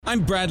I'm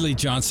Bradley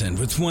Johnson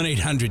with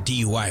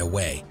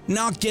 1-800-DUI-AWAY.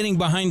 Not getting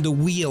behind the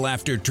wheel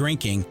after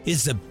drinking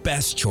is the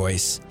best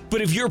choice.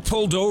 But if you're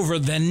pulled over,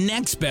 the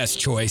next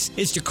best choice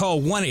is to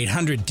call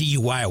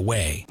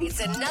 1-800-DUI-AWAY. It's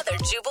another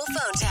Jubal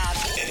phone tap.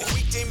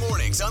 Weekday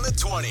mornings on the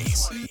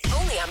 20s.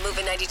 Only on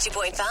Moving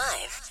 92.5.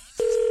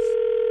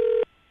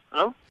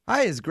 Hello?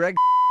 Hi, is Greg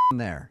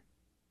there?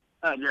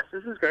 Yes,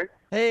 this is Greg.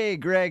 Hey,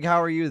 Greg,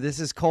 how are you? This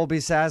is Colby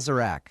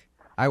Sazerac.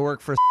 I work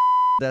for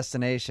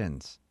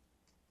Destinations.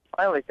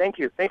 Finally, thank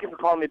you. Thank you for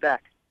calling me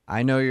back.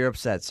 I know you're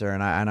upset, sir,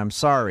 and I'm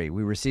sorry.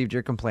 We received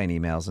your complaint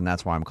emails, and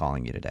that's why I'm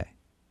calling you today.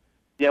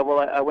 Yeah, well,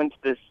 I went to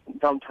this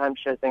dumb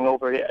timeshare thing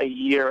over a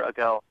year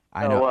ago.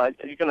 I know.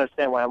 So you can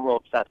understand why I'm a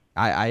little upset.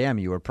 I am.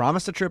 You were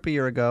promised a trip a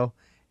year ago,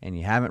 and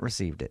you haven't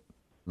received it.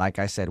 Like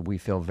I said, we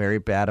feel very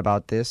bad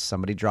about this.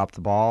 Somebody dropped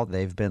the ball.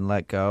 They've been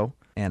let go,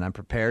 and I'm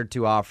prepared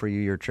to offer you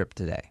your trip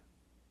today.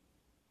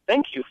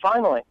 Thank you,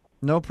 finally.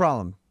 No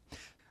problem.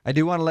 I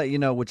do want to let you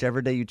know,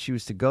 whichever day you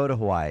choose to go to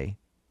Hawaii,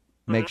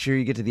 make sure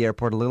you get to the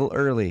airport a little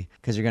early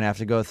because you're going to have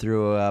to go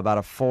through about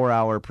a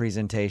 4-hour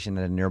presentation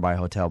at a nearby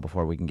hotel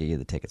before we can get you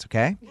the tickets,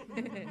 okay?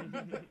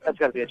 That's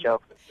got to be a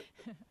joke.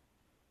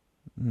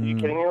 Are you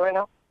kidding me right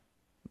now?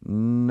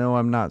 No,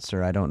 I'm not,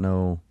 sir. I don't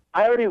know.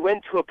 I already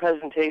went to a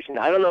presentation.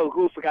 I don't know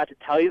who forgot to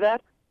tell you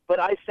that,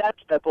 but I sat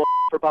to that bull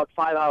for about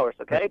 5 hours,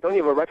 okay? Don't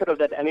you have a record of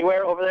that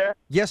anywhere over there?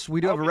 Yes, we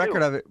do have a you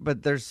record do. of it,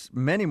 but there's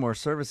many more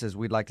services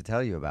we'd like to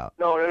tell you about.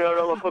 No. Look.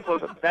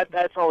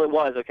 That's all it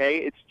was, okay?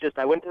 It's just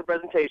I went to the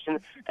presentation,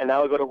 and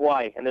now I go to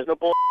Hawaii, and there's no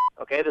bull,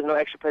 okay? There's no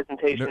extra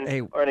presentation No,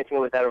 hey. or anything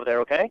like that over there,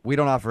 okay? We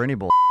don't offer any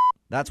bull.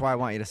 That's why I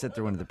want you to sit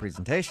through one of the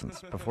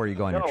presentations before you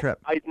go on your trip.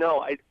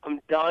 I'm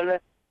done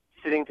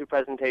sitting through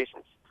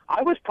presentations.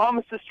 I was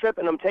promised this trip,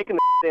 and I'm taking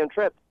the damn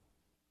trip.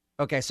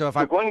 Okay, so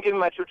I'm going to give me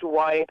my trip to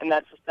Hawaii, and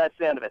that's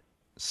the end of it.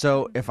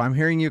 So if I'm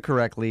hearing you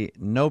correctly,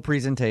 no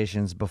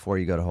presentations before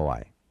you go to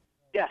Hawaii.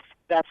 Yes,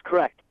 that's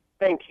correct.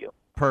 Thank you.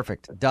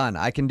 Perfect. Done.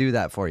 I can do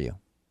that for you.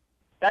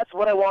 That's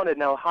what I wanted.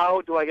 Now,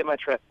 how do I get my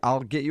trip? I'll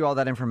get you all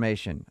that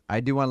information. I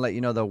do want to let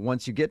you know, though,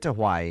 once you get to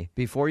Hawaii,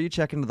 before you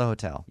check into the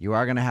hotel, you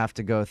are going to have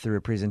to go through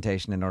a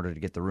presentation in order to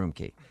get the room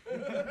key. For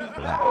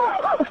that.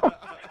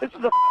 This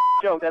is a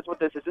joke. That's what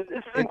this is. This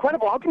is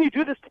incredible. How can you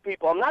do this to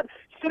people? I'm not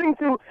sitting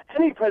through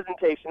any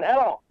presentation at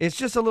all. It's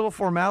just a little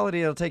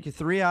formality. It'll take you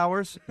 3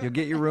 hours. You'll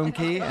get your room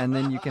key, and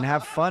then you can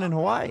have fun in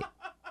Hawaii.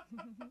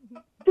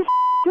 You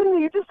kidding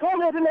me? You just told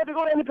me I didn't have to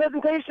go to any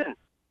presentation.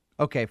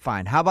 Okay,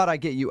 fine. How about I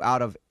get you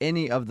out of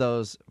any of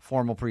those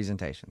formal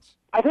presentations?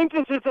 I think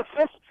this is the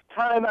 5th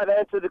time I've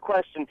answered the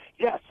question.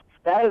 Yes,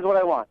 that is what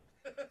I want.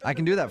 I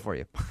can do that for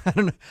you.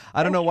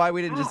 I don't know why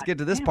we didn't just get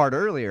to this part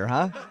earlier,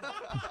 huh?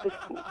 Just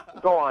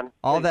go on.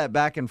 All please. that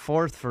back and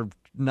forth for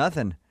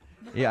nothing.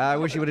 Yeah, I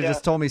wish you would have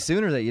just told me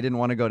sooner that you didn't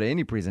want to go to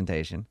any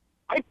presentation.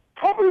 I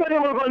told you I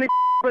didn't want to go to any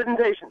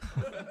presentation.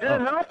 Did I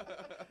not?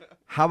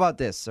 How about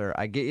this, sir?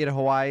 I get you to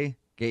Hawaii,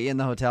 get you in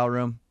the hotel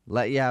room,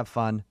 let you have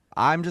fun.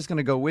 I'm just going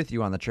to go with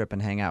you on the trip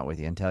and hang out with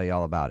you and tell you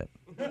all about it.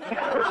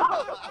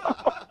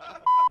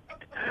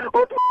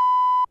 What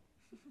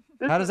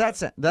the How does that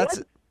sound?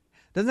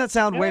 Doesn't that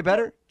sound way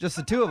better? Just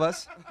the two of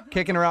us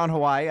kicking around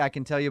Hawaii. I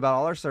can tell you about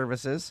all our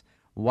services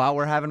while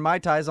we're having Mai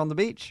Tais on the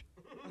beach.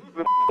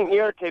 You've been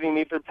irritating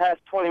me for the past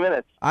 20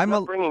 minutes. I'm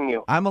not bringing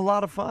you. I'm a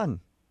lot of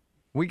fun.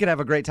 We could have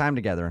a great time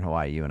together in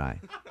Hawaii, you and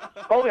I.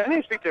 Colby, I need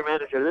to speak to your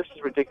manager. This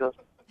is ridiculous.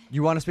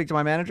 You want to speak to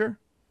my manager?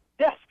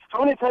 Yes. How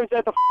many times do I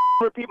have to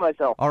repeat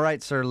myself? All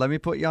right, sir. Let me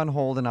put you on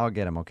hold and I'll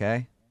get him,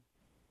 okay?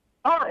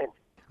 Fine.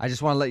 I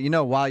just want to let you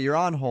know, while you're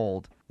on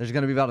hold, there's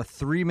going to be about a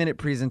 3-minute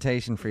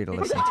presentation for you to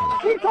listen to.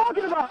 What are you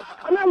talking about?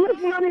 I'm not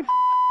listening to any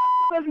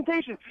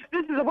presentation.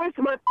 This is a waste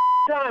of my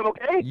time,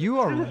 okay? You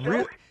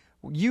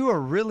are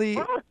really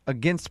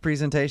against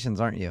presentations,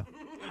 aren't you?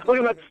 Look,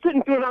 I'm not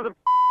sitting through another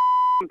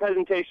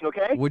presentation,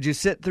 okay? Would you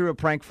sit through a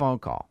prank phone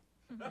call?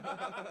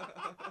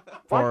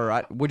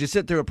 Would you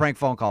sit through a prank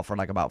phone call for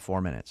like about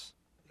 4 minutes?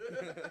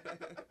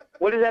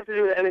 What does that have to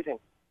do with anything?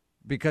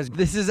 Because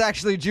this is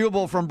actually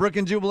Jubal from Brook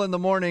and Jubal in the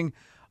Morning.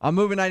 I'm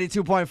moving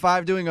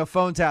 92.5 doing a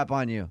phone tap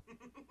on you.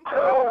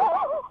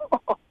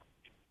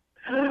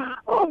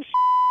 Oh,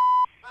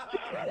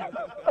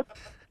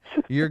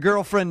 Your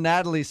girlfriend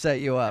Natalie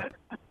set you up.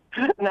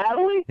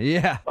 Natalie?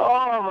 Yeah.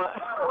 Oh,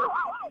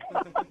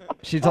 my.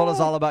 She told us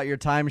all about your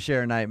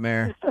timeshare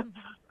nightmare. Well,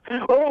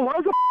 it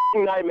was a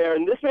nightmare,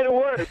 and this made it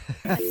worse.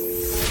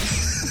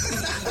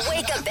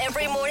 Wake up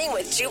every morning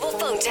with Jubal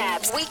phone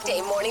tabs.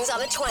 Weekday mornings on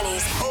the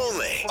 20s.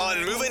 Only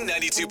on Moving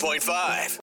 92.5.